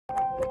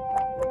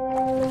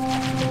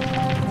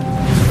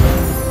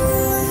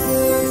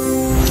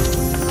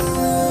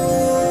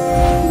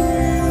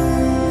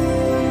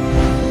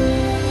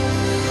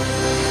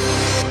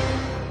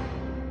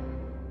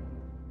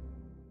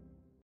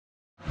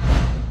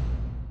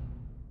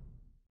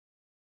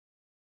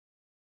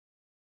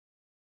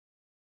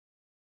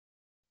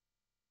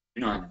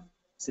Günaydın.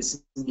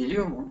 Sesim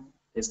geliyor mu?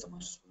 Test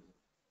amaçlı soruyorum.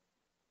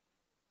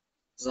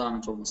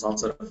 Zahmet olmasa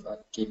alt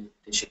tarafa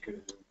gelip teşekkür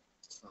ediyorum.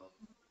 Sağ olun.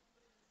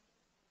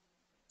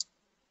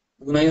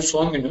 Bugün ayın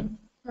son günü.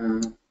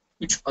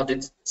 3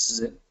 adet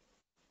size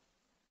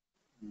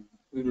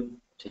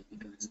ürün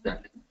teknik analizi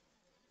derledim.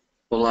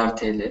 Dolar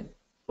TL,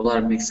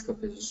 Dolar Meksika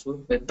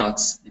pesosu ve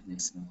DAX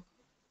endeksine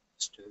bakmak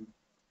istiyorum.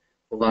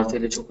 Dolar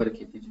TL çok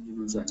hareketliydi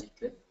dün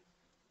özellikle.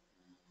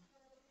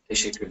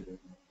 Teşekkür ediyorum.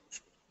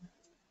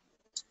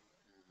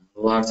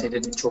 Dolar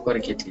TL dün çok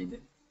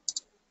hareketliydi.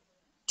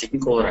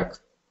 Teknik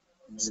olarak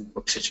bizim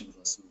bakış açımız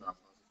aslında daha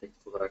fazla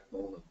teknik olarak ne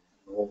oluyor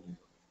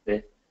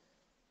ve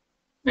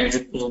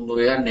mevcut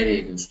bulunduğu yer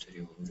nereye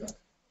gösteriyor olacak.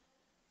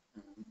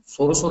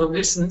 Soru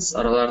sorabilirsiniz,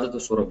 aralarda da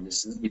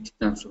sorabilirsiniz,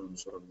 bittikten sonra da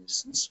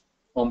sorabilirsiniz.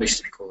 15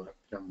 dakika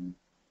olarak planlıyorum.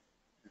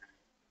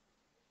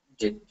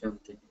 Teknik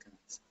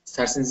analiz.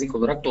 İsterseniz ilk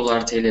olarak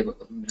Dolar TL'ye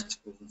bakalım,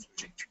 birazcık uzun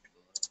sürecek çünkü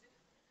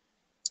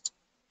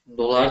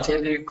Dolar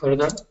TL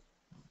yukarıda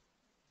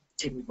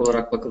teknik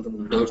olarak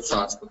bakıldığında 4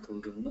 saat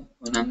bakıldığında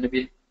önemli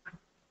bir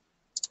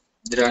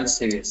direnç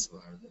seviyesi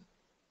vardı.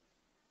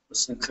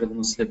 Burasının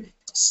kırılmasıyla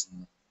birlikte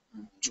aslında.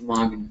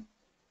 Cuma günü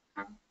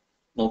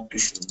not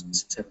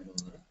düşürülmesi temel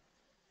olarak.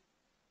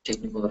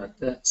 Teknik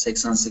olarak da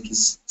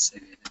 88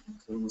 seviyelerinin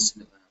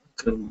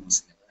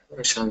kırılmamasıyla beraber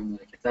aşağı yönlü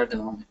hareketler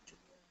devam etti.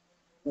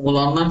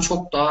 Olandan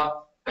çok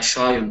daha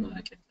aşağı yönlü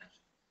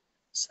hareketler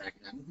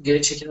sergilendi.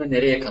 Geri çekilme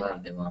nereye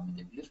kadar devam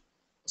edebilir?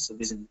 Aslında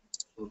bizim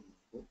sorumuz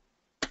bu.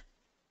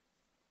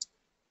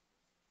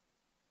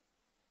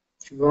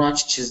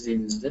 Fibonacci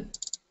çizdiğimizde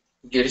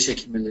geri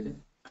çekilmeleri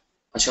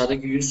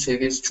aşağıdaki 100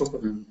 seviyesi çok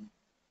önemli.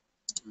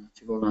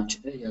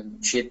 Fibonacci'de yani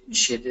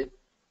 377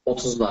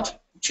 30'lar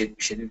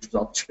 377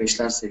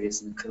 365'ler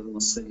seviyesinin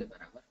kırılmasıyla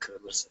beraber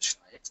kırılırsa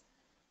şayet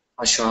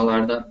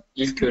aşağılarda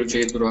ilk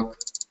göreceği durak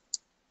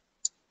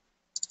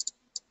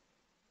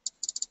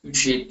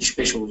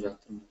 375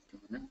 olacaktır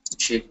muhtemelen.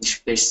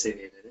 375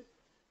 seviyeleri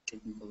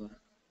teknik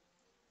olarak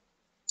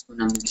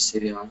önemli bir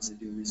seviye arz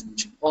ediyor bizim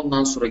için.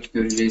 Ondan sonraki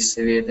göreceği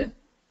seviyede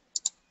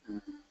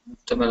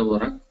muhtemel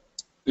olarak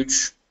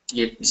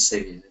 370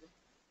 seviyeleri.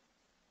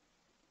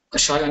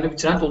 Aşağı yönlü bir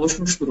trend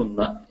oluşmuş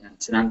durumda. Yani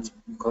trend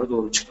yukarı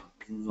doğru çıkan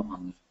uzun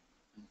zamandır.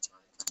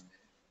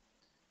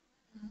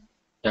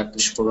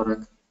 Yaklaşık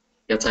olarak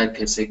yatay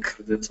piyasayı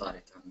kırdığı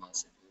tarihten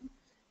bahsediyorum.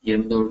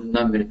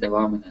 24'ünden beri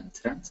devam eden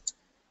trend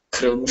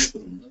kırılmış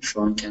durumda.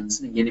 Şu an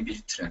kendisine yeni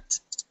bir trend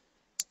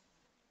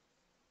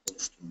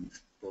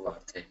oluşturmuş Dolar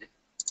TL.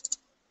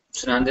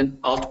 Trendin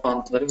alt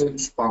bantları ve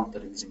üst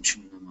bantları bizim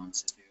için önem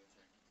arz ediyor.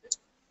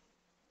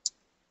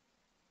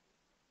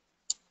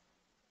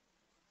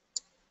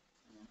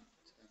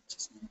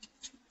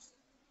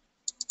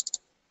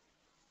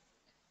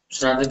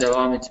 Trende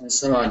devam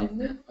etmesi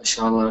halinde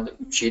aşağılarda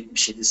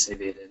 3.77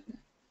 seviyelerinde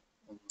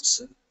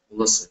olması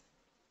olası.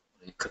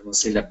 Burayı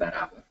kırmasıyla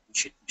beraber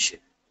 3.77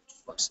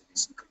 30'lar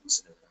seviyesinin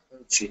kırmasıyla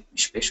beraber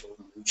 3.75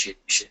 oradan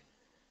 3.70'e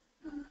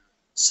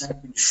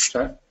sert bir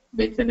düşüşler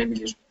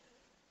beklenebilir.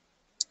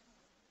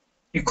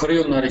 Yukarı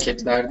yönlü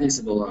hareketlerde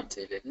ise Dolar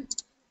TL'nin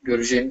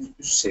göreceğimiz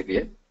üst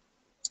seviye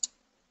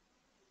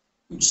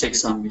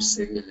 3.81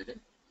 seviyeleri.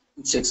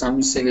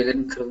 3.81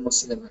 seviyelerin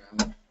kırılmasıyla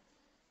beraber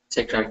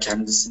tekrar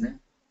kendisine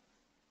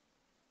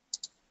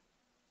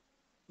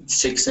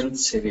 3.83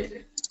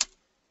 seviyeleri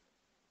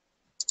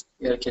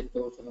bir hareketli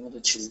ortalama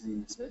da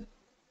çizdiğimizde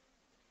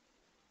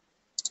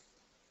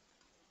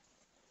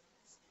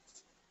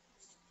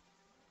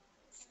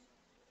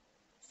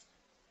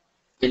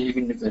 %50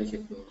 günlük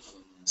hareketli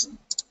ortalamamızın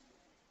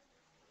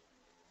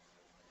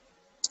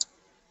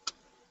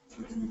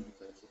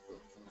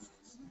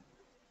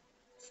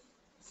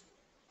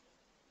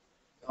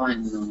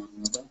aynı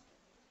zamanda da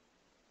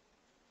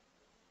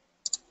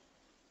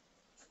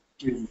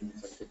 100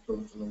 günlük hareketli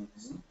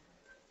ortalamamızın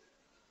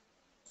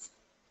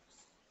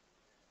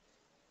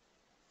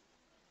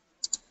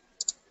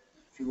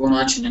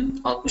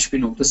Fibonacci'nin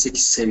 61.8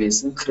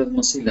 seviyesinin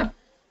kırılmasıyla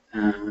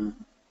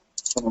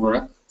son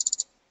olarak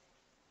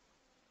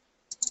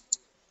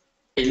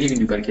 50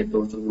 günlük hareketli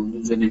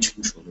ortalamanın üzerine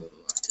çıkmış oluyor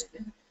Dolar TL.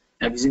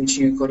 Yani bizim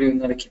için yukarı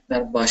yönlü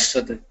hareketler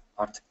başladı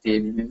artık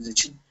diyebilmemiz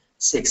için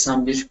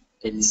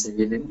 81-50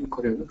 seviyelerinin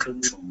yukarı yönlü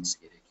kırılmış olması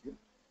gerekiyor.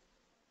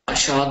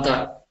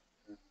 Aşağı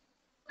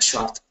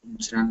artık bu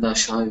trende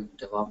aşağı yönlü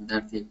devam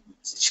eder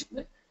diyebilmemiz için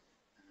de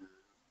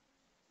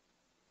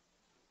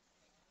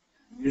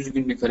 100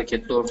 günlük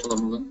hareketli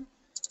ortalamanın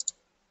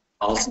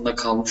altında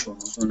kalmış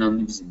olması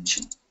önemli bizim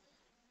için.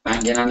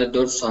 Ben genelde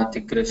 4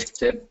 saatlik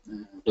grafikte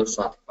 4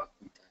 saatlik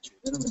bakmayı tercih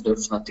ediyorum ama 4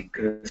 saatlik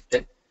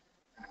grafikte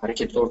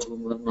hareketli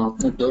ortalamaların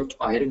altında 4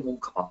 ayrı mum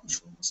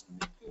kapatmış olmasını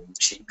bekliyorum.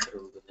 Bir şeyin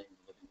kırıldığını emin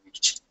olabilmek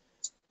için.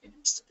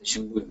 Benim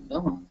stratejim bu yönde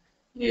ama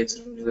yine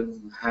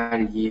yatırımcılarımızın her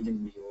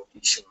yiğidin bir yoğurdu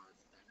işi var.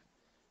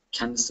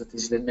 Kendi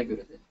stratejilerine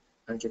göre de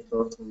hareketli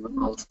ortalamaların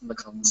altında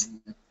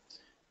kalmasıyla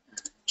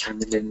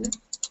kendilerini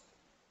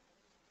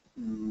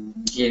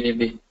yeni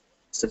bir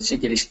strateji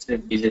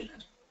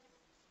geliştirebilirler.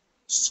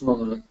 Son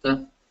olarak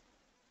da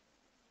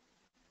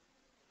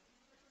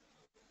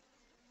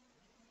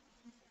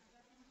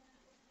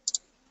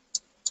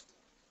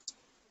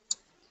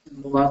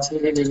Dolar TL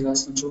ile ilgili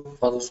aslında çok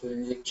fazla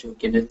söylenecek şey yok.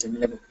 Genel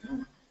temele bakıyor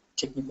ama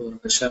teknik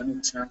olarak aşağı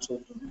bir trend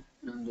olduğunu,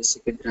 yani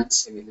destek ve direnç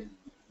seviyelerinin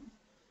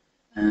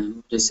olduğunu,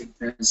 bu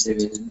destek direnç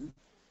seviyelerinin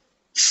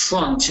şu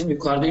an için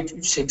yukarıda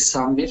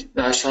 3.81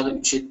 ve aşağıda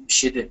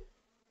 3.77,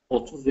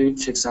 30 ve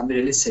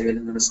 3.81-50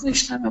 seviyelerinin arasında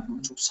işlem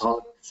yapmanın çok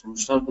sağlıklı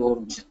sonuçlar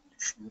doğurmayacağını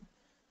düşünüyorum.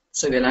 Bu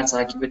seviyeler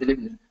takip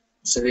edilebilir.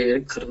 Bu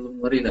seviyelerin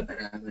kırılımlarıyla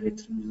beraber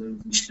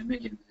yatırımcıların işleme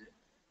girmeleri,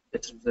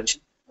 yatırımcılar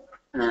için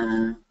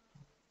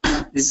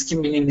riski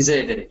minimize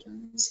ederek, yani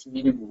riski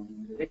minimum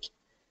ederek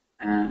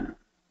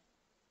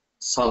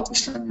sağlıklı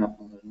işlem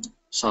yapmalarını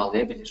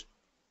sağlayabilir.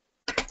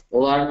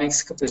 Dolar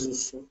Meksika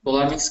pesosu.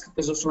 Dolar Meksika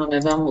pesosuna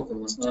neden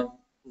bakılması? Ben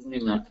uzun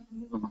yıllardır,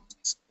 uzun zamandır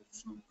Meksika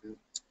pesosuna bakıyorum.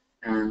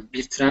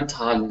 Bir trend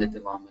halinde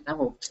devam eden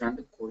ama bu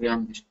trendi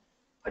koruyan bir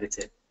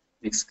parite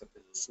Meksika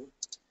pesosu.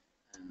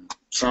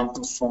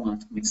 Trump'ın son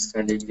artık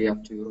Meksika ile ilgili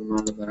yaptığı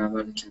yorumlarla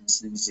beraber de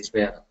kendisine bir zirve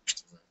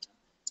yaratmıştı zaten.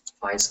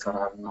 Faiz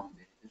kararından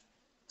beridir.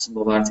 Aslında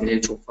dolar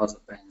TL'ye çok fazla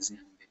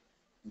benzeyen bir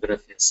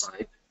grafiğe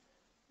sahip.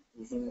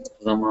 Uzun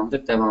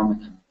zamandır devam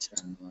eden bir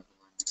trend var dolar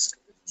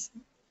Meksika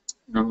pesosunun.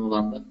 Önemli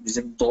olan da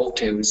bizim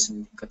Dow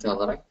teorisini dikkate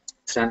alarak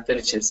trendler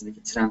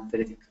içerisindeki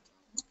trendlere dikkat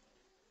almak.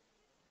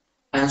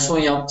 En son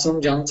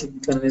yaptığım canlı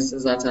teknik analizde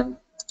zaten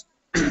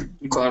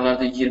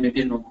yukarılarda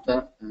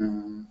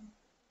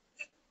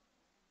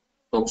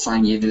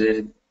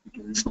 21.97'lerin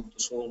dönüş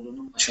noktası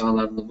olduğunu,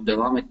 aşağılarda bu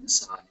devam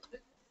etmesi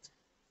halinde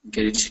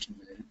geri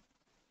çekilmelerin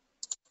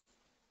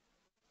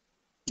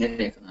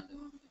nereye kadar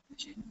devam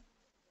edeceğini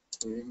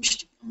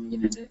söylemiştik ama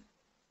yine de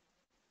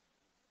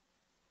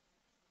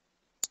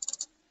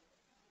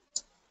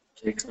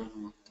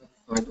tekrarlamakta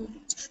fayda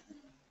olduğunu düşünüyorum.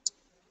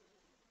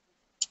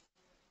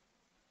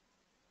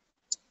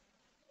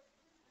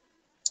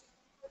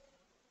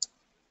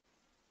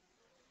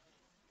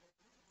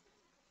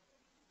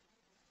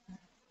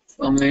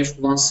 Şu an mevcut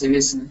olan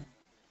seviyesinin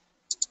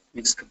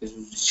Meksika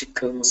pesosu için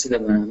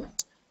kırılmasıyla beraber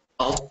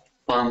alt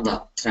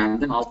banda,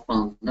 trendin alt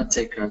bandına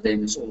tekrar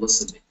değmesi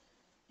olası bir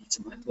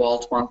ihtimal. Bu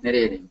alt band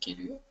nereye denk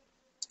geliyor?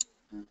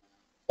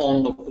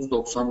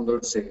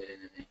 19.94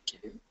 seviyelerine denk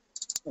geliyor.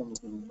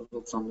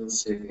 19.94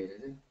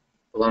 seviyeleri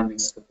dolar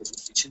Meksika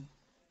pesosu için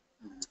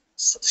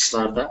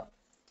satışlarda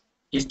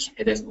ilk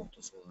hedef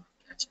noktası olarak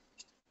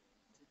gerçekleştiriyor.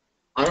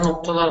 Ara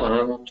noktalar var.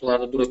 Ara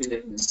noktalarda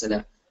durabilir.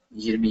 Mesela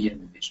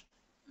 20-21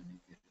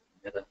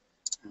 ya da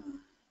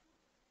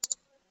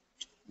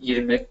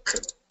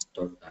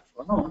 20-44'ler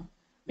falan ama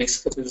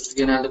Meksika pesosu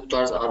genelde bu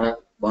tarz ara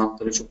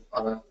bantları çok,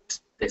 ara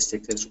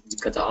destekleri çok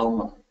dikkate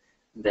almadan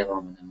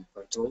devam eden bir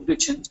parça olduğu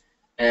için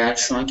eğer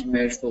şu anki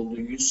mevcut olduğu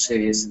 100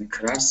 seviyesini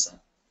kırarsa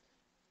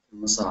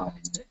kırılması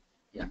halinde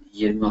yani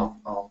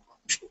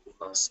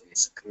 20-69'lar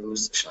seviyesi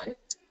kırılırsa şayet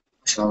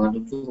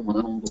aşağılarda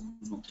durmadan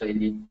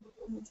 19.50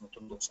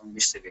 19.95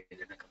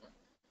 seviyelerine kadar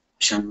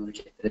aşağı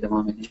hareketlere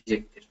devam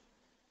edecektir.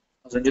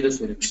 Az önce de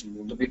söylemiştim.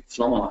 Burada bir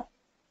flama var.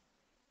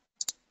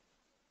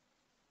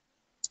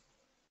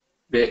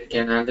 Ve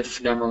genelde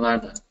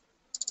flamalar da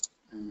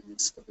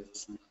Meksika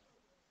pesosunda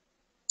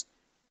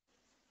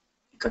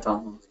dikkat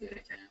almamız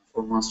gereken yani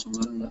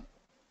formasyonların da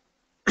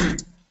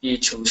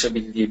iyi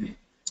çalışabildiği bir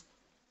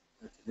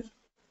paritedir.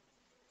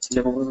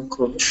 Flamaların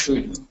kuralı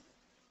şuydu.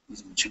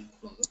 Bizim için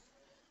kuralı.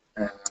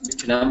 Bir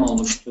flama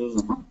oluştuğu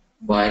zaman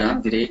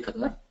bayrağın direği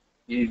kadar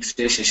bir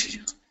yükseliş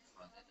yaşayacağını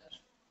ifade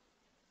eder.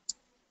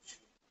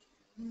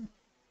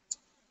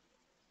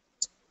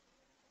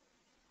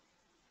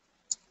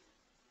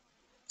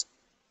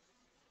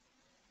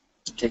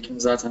 Tekim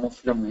zaten o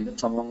flamayı da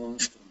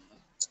tamamlamış durumda.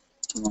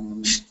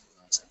 Tamamlamıştı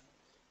zaten.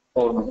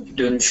 Orada bir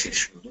dönüş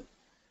yaşıyordu.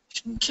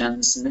 Şimdi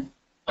kendisini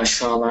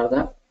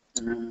aşağılarda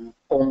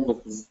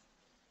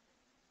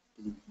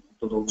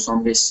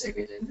 19.95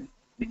 seviyelerini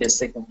bir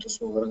destek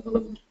noktası olarak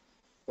alabilir.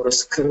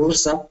 Orası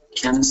kırılırsa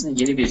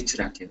kendisine yeni bir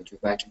trend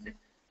yaratıyor. Belki de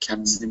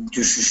kendisine bir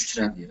düşüş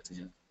trend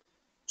yaratacak.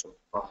 Çok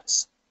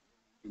bariz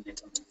bir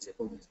net analiz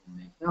yapamayız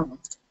bununla ilgili ama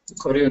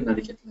yukarı yönlü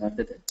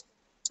hareketlerde de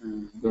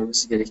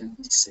görmesi gereken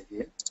ilk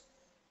seviye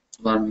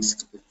dolar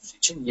Meksika pesosu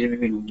için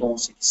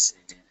 20.18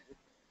 seviyeleri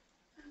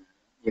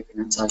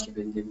yakından takip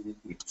edilebilir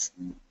diye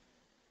düşünüyorum.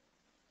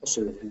 O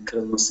seviyelerin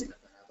kırılmasıyla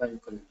beraber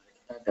yukarı yönlü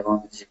hareketler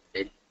devam edecek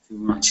değil.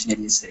 Fibonacci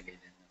 50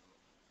 seviyelerine doğru.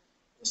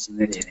 Burası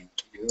nereye denk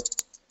geliyor?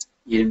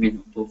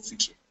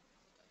 20.32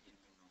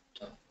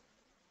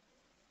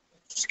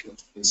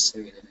 20.32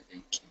 seviyelerine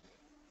denk geliyor.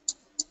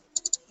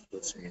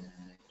 34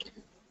 seviyelerine denk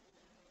geliyor.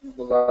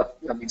 Dolar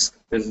Meksika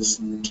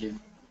pesosundaki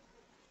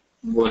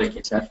bu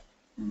hareketler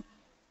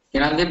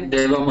genelde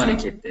devam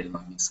hareketleri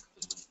var Meksika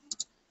pesosunda.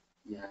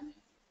 Yani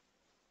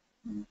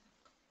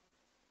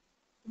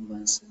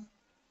ben size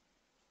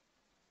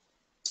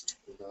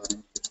daha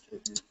net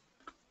gösterebilirim.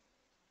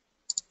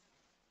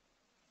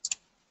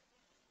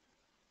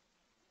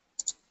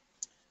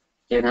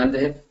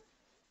 Genelde hep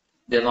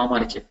devam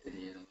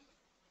hareketleri yer alıyor.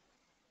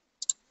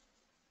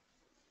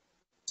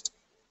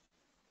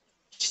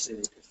 Size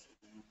de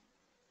gösteriyorum.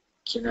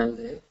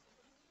 Genelde hep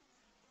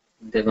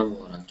devam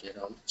olarak yer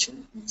aldığı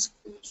için Meksika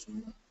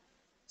pesosunda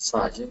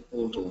sadece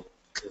burada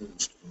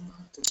kırılmış durumda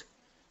artık.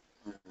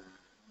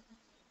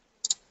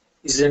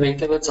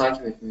 izlemekte ve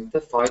takip etmekte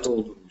fayda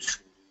olduğunu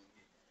düşünüyorum.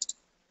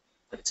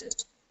 Parite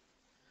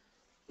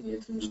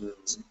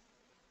yatırımcılarımızın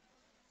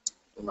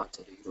dolar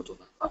TL, euro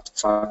dolar artık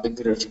farklı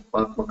grafik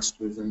bakmak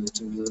istiyoruz. Yani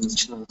yatırımcılarımız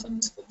için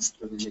alternatif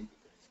oluşturabilecek bir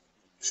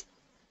grafik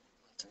düşünüyorum.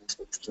 Alternatif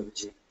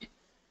oluşturabilecek bir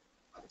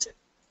parite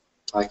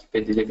takip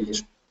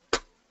edilebilir.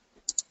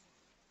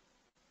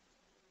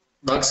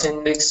 DAX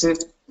endeksi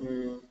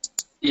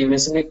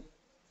ivmesini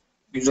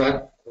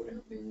güzel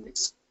koruyan bir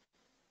endeks.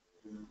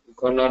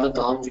 Yukarılarda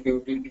daha önce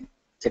gördüğü bir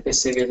tepe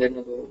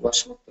seviyelerine doğru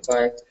ulaşmakta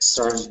gayet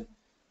ısrarcı.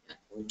 Yani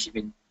o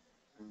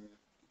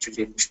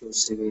 2374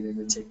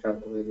 seviyelerine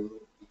tekrar oraya doğru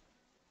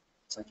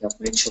atak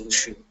yapmaya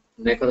çalışıyor.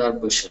 Ne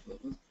kadar başarılı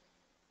olur?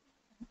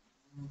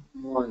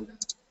 Muhalle.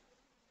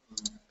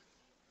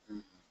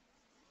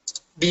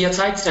 Bir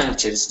yatay trend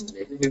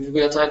içerisindeydi. Ve bu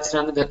yatay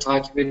trendi de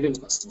takip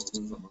ediyorduk aslında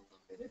uzun zamandan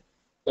beri.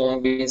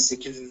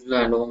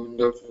 10.800'lerle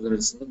 10.400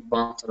 arasında bir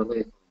bant aralığı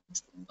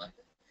yapılmış durumdaydı.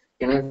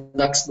 Genelde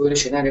DAX böyle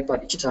şeyler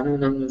yapar. İki tane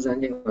önemli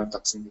özelliği var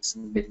DAX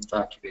endeksinin benim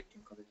takip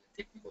ettiğim kadarıyla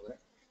teknik olarak.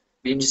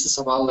 Birincisi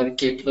sabahları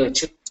gap'li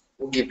açıp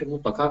o gap'i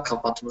mutlaka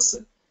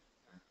kapatması.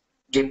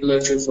 Gap'li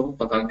açıyorsa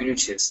mutlaka gün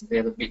içerisinde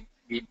ya da bir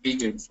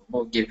gün sonra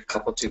o gap'i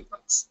kapatıyor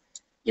DAX.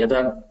 Ya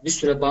da bir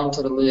süre bant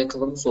aralığı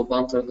yakalamışsa o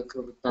bant aralığı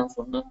kırıldıktan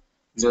sonra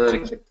güzel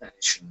hareketler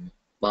yaşanıyor.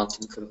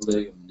 Bantın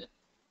kırıldığı yönde.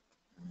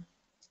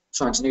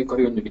 Şu an içinde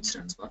yukarı yönlü bir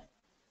trend var.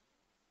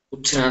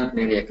 Bu trend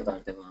nereye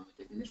kadar devam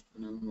edebilir?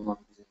 Önemli olan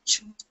bizim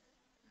için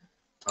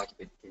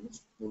takip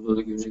ettiğimiz. Burada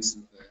da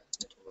göreceksiniz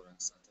net olarak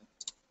zaten.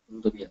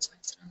 Burada bir yatay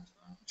trend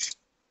varmış.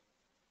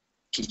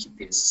 Tilki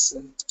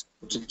piyasası.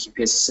 Bu tilki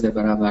piyasası ile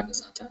beraber de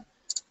zaten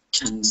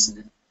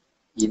kendisine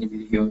yeni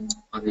bir yön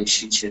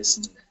arayışı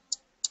içerisinde.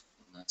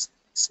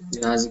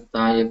 Birazcık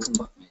daha yakın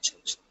bakmaya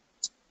çalışalım.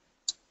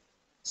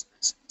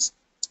 İsterseniz.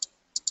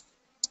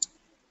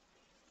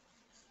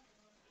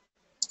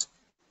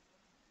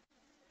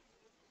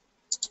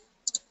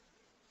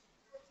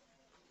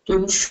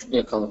 Dönüş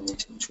yakalamaya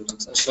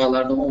çalışıyoruz.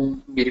 Aşağılarda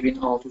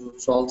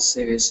 11.636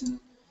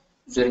 seviyesinin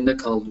üzerinde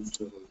kaldığı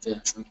süre boyunca,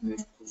 yani şu anki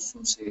mevcut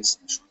pozisyon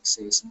seviyesinin, şu anki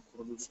seviyesinin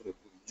kuruduğu süre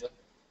boyunca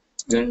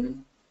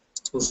yönünün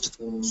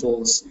pozitif olması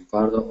olası.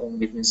 Yukarıda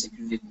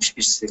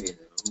 11.871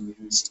 seviyeleri,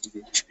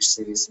 11.871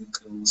 seviyesinin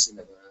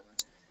kırılmasıyla beraber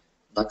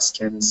DAX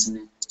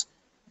kendisini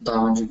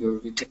daha önce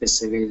gördüğü tepe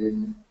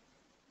seviyelerini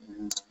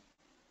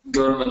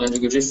görmeden önce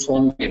göreceği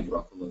son bir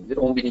durak olabilir.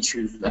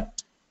 10.200'ler.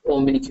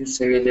 10.200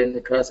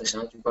 seviyelerinde kırarsa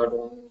şayet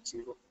yukarıda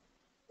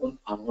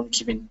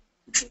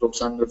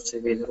 12.394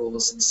 seviyeleri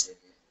olası bir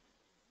seviye.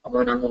 Ama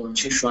önemli olan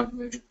şey şu anki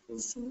mevcut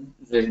pozisyonun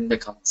üzerinde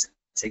kalması.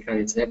 Tekrar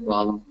yataya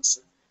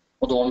bağlanması.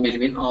 O da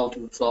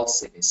 11.636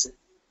 seviyesi.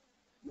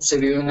 Bu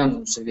seviye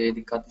önemli. Bu seviyeye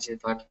dikkatlice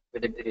takip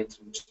edebilir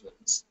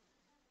yatırımcılarımız.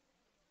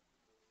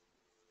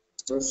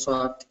 4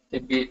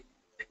 saatlikte bir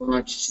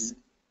Fibonacci çizim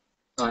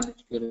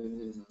net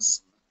görebiliriz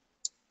aslında.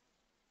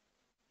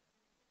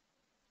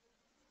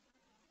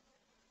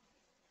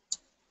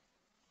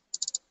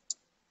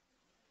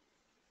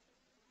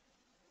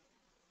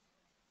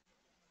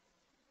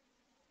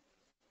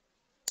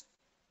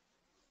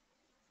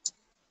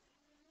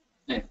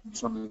 Evet,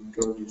 sonra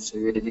gördüğünüz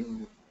seviye dediğim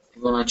gibi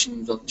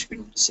Fibonacci'nin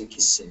 161.8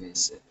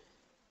 seviyesi.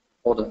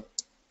 O da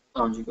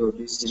daha önce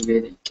gördüğünüz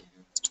zirveye denk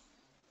geliyor.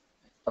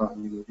 Daha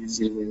önce gördüğünüz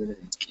zirvelere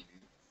denk geliyor.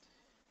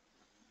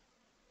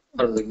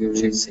 Arada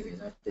göreceğiniz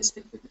seviyeler,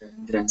 destek ve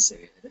direnç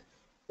seviyeleri.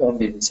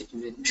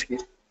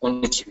 11.871,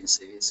 12.000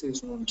 seviyesi ve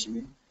son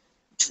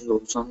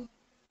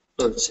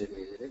 12.394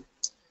 seviyeleri.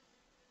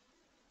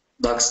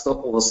 DAX'ta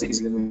olası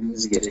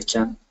izlememiz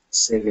gereken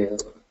seviyeler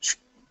olarak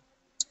düşünüyorum.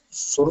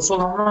 Sorusu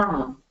olan var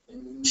mı?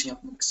 Benim için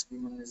yapmak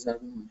istediğim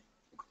analizler bunlar.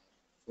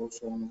 Soru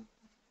sormak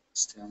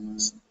isteyen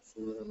varsa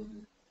sorular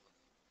alabilirim.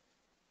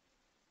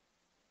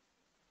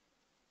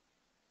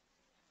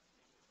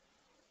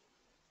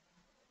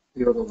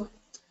 Euro dolar.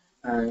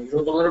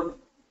 Euro dolar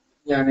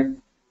yani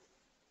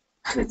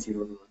evet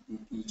Euro dolar.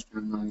 Bir iki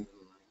tane daha Euro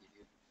dolar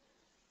geliyor.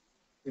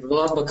 Euro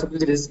dolar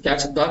bakabiliriz.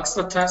 Gerçi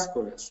DAX'la ters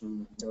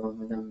korelasyon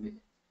devam eden bir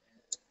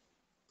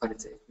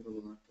parite. Euro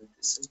dolar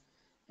paritesi.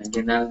 Yani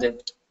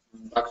genelde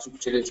DAX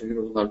yükseliyor,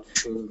 Euro dolar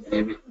düşüyor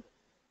diye bir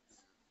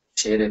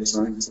şehir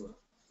efsanesi var.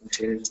 Bu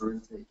şehir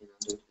efsanesi de genelde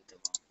öyle devam ediyor.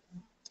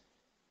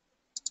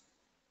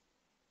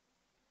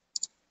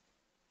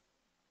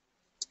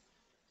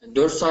 Yani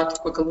 4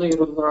 saatlik bakıldığında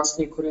Euro dolar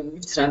aslında yukarı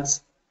bir trend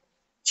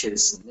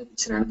içerisinde, bir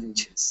trendin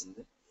içerisinde.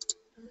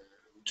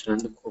 Bu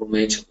trendi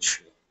korumaya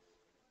çalışıyor.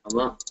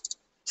 Ama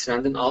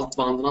trendin alt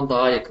bandına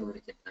daha yakın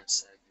hareketler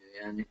sergiliyor.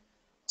 Yani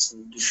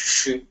aslında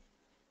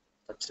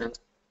trend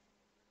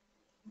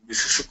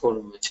düşüşü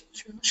korumaya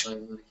çalışıyor.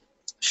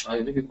 Aşağı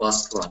yönlü bir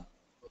baskı var.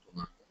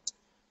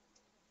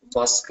 Bu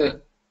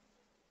baskı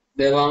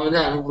devam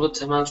eder mi? Burada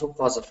temel çok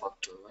fazla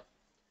faktör var.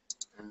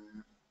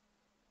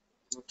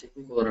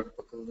 Teknik olarak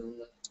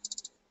bakıldığında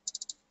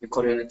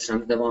yukarı yönlü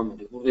trend devam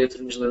ediyor. Burada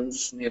yatırımcılarımız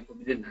şunu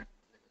yapabilirler.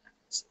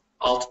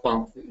 Alt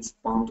band ve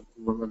üst bandı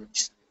kullanarak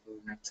işte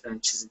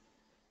trend çizip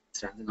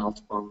trendin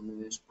alt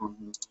bandını ve üst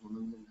bandını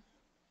kullanabilirler.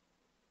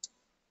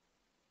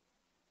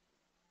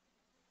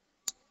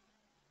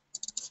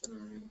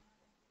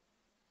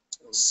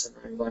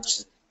 senaryolar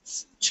çizelim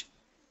sizin için.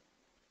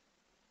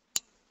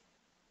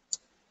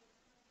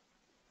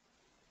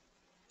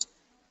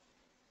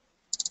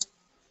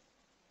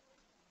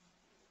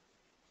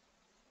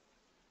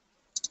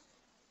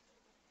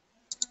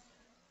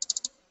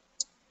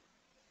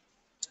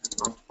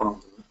 Alt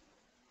bandını,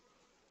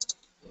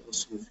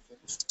 nasıl gözüküyor?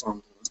 Üst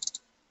bandını.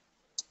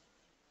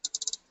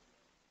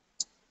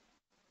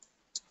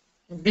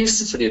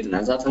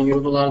 1.07'ler. Zaten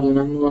euro dolarda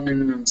önemli olan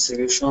en önemli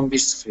seviye şu an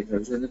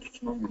 1.07'ler. Üzerinde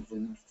tutunamıyor.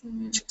 Üzerinde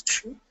tutunmaya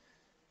çalışıyor.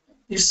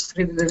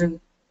 1.07'lerin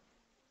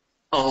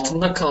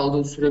altında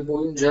kaldığı süre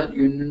boyunca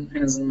yönünün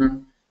en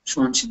azından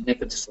şu an için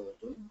negatif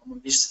oldu. Ama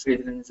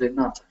 1.07'lerin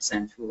üzerine atarsa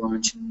yani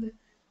Fibonacci'nin de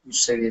 100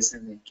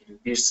 seviyesine denk geliyor.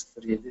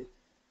 1.07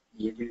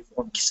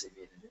 712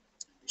 seviyeleri.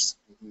 1.07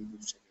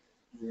 700 seviyeleri.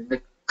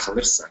 Üzerinde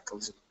kalırsa,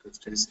 kalıcılık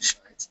gösterirse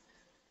şayet.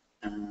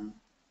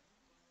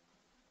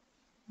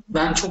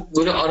 Ben çok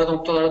böyle ara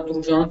noktalarda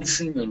duracağını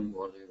düşünmüyorum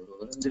bu arada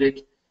euroların.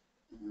 Direkt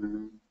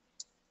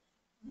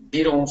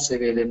 1.10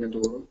 seviyelerine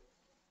doğru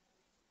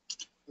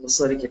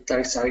nasıl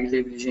hareketler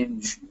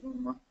sergileyebileceğini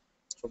düşünüyorum ama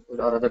çok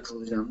böyle arada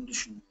kalacağını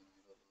düşünmüyorum.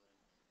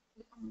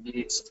 Ama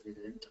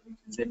 1.07'lerin tabii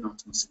ki üzerine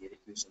atması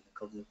gerekiyor. Üzerine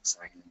kalıcılık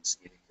sergilemesi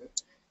gerekiyor.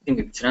 Dediğim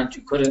gibi trend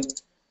yukarı,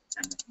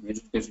 yani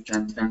mevcut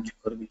gözüken trend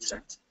yukarı bir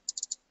trend.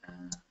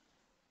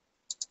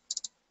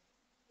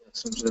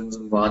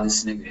 Yatırımcılarımızın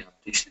vadesine göre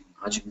yaptığı işlemin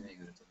hacmine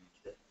göre tabii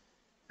ki de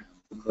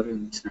yukarı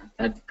yönlü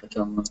trendler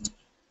dikkate alınabilir.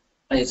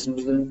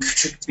 Yatırımcıların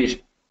küçük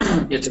bir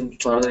yatırım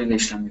tutarlarıyla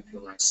işlem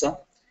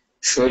yapıyorlarsa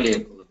şöyle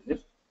yapılabilir.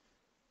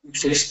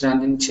 Yükseliş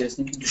trendinin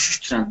içerisindeki düşüş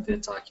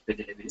trendleri takip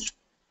edilebilir.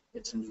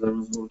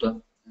 Yatırımcılarımız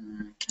burada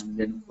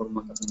kendilerini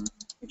korumak adına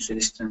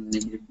yükseliş trendine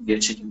girip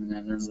geri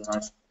çekilmelerden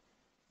zarar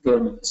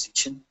görmemesi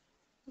için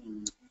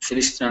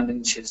yükseliş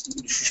trendinin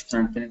içerisindeki düşüş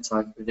trendlerini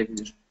takip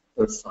edebilir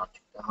 4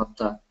 saatlikte.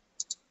 Hatta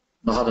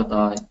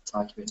daha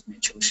takip etmeye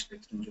çalışır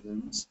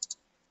yatırımcılarımız.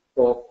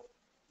 O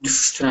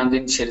düşüş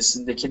trendinin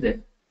içerisindeki de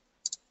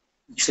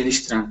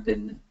yükseliş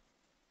trendlerini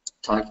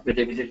takip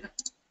edebilirler.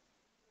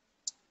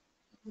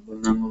 Bu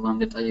önemli olan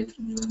detay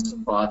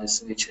yatırımcılarımızın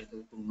vadesi ve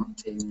içeride bulunan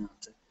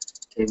teminatı.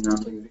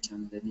 Teminata göre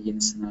kendilerine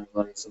yeni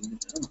senaryolar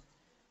yazabilirler ama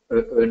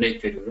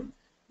örnek veriyorum.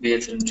 Bir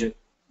yatırımcı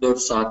 4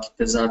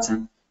 saatlikte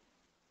zaten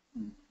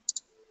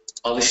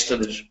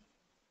alıştadır.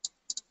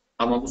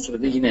 Ama bu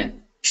sürede yine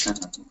işlem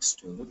yapmak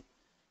istiyordur.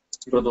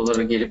 Euro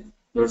dolara gelip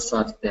 4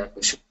 saatlikte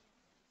yaklaşıp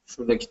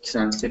şuradaki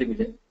trendleri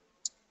bile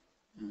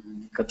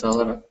dikkate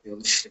alarak bir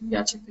alış işlemi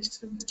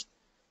gerçekleştirebilir.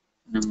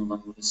 Önemli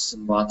olan burada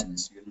sizin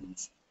vadeniz,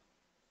 yönünüz,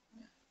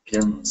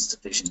 planınız,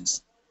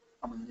 stratejiniz.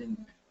 Ama dediğim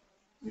gibi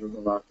Euro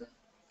dolarda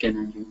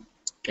genel yön,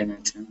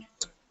 genel trend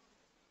yukarı.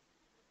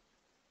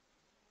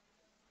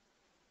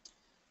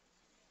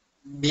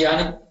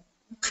 Yani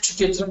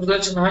küçük yatırımcılar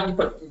için hangi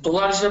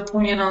dolar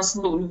Japon yeni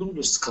aslında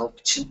uygundur scalp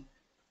için.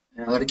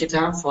 Hareket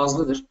hem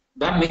fazladır.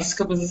 Ben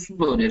Meksika pozisunu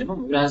da öneririm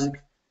ama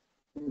birazcık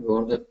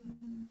orada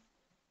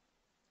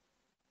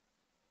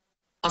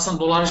aslında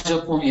dolar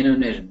Japon yeni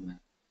öneririm ben.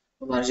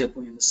 Dolar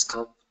Japon yeni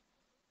scalp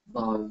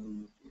daha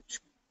uygundur diye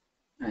düşünüyorum.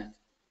 Evet.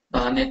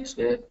 Daha net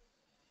ve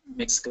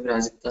Meksika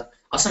birazcık da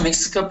aslında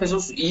Meksika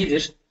pesosu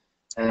iyidir.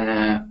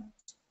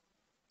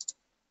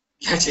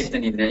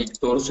 Gerçekten iyidir. Yani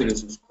doğru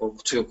söylüyorsunuz.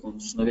 Korkutuyor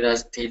konusunda.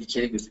 Birazcık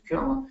tehlikeli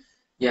gözüküyor ama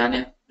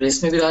yani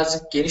resme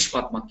birazcık geniş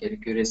bakmak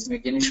gerekiyor. Resme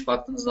geniş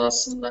baktığınızda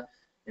aslında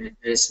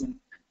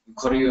resmin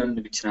yukarı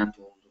yönlü bir trend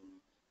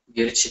olduğunu,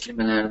 geri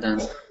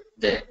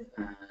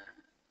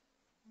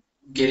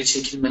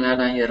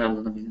çekilmelerden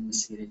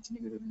yararlanabilmesi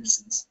gerektiğini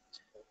görebilirsiniz.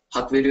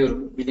 Hak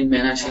veriyorum.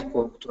 Bilinmeyen her şey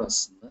korkutur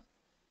aslında.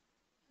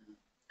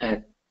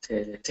 Evet.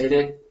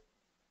 TL'de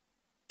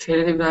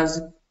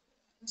birazcık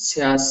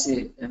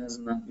siyasi, en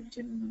azından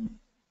ülkenin,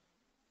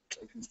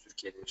 hepimiz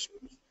Türkiye'de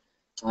yaşıyoruz,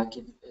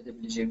 takip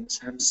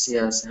edebileceğimiz hem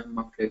siyasi hem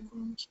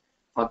makroekonomik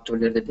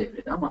faktörleri de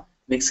devrede ama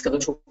Meksika'da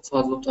çok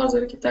fazla o tarz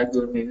hareketler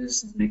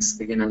görmeyebilirsiniz.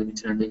 Meksika genelde bir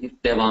trende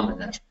girip devam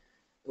eder.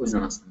 O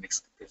yüzden aslında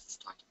Meksika pesosu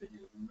takip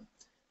ediyorum ben.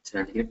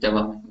 Trende girip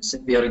devam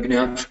etmesi. Bir ara Güney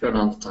Afrika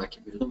randı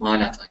takip ediyordum.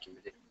 Hala takip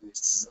ederim.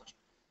 USDTRY var.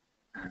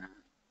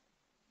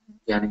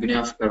 Yani Güney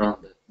Afrika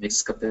randı,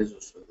 Meksika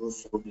pesosu,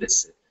 Rus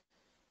rublesi.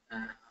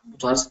 Bu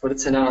tarz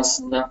pariteler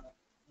aslında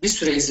bir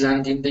süre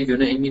izlendiğinde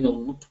yöne emin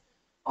olunup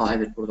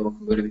evet burada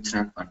bakın böyle bir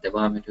trend var,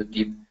 devam ediyor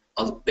deyip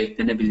alıp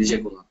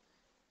beklenebilecek olan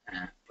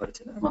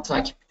pariteler ama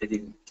takip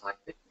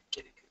etmek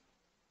gerekiyor.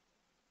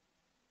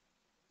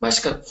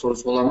 Başka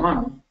sorusu olan var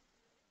mı?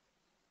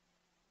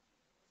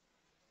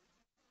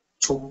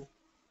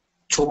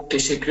 Çok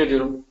teşekkür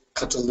ediyorum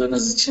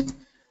katıldığınız için.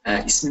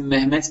 İsmim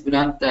Mehmet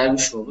Bülent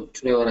Dervişoğlu.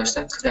 Türev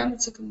araçlar kıdemli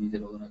takım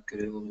lideri olarak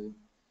görev alıyorum.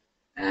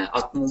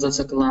 Aklınıza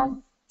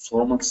takılan,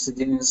 sormak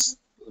istediğiniz,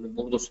 böyle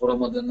burada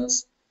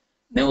soramadığınız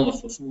ne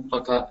olursa olsun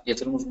mutlaka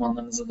yatırım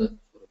uzmanlarınıza da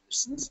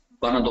sorabilirsiniz.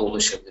 Bana da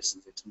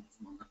ulaşabilirsiniz yatırım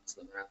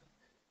uzmanlarınızla beraber.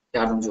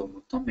 Yardımcı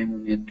olmaktan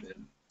memnuniyet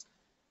duyuyorum.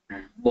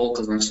 Bol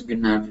kazançlı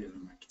günler diliyorum.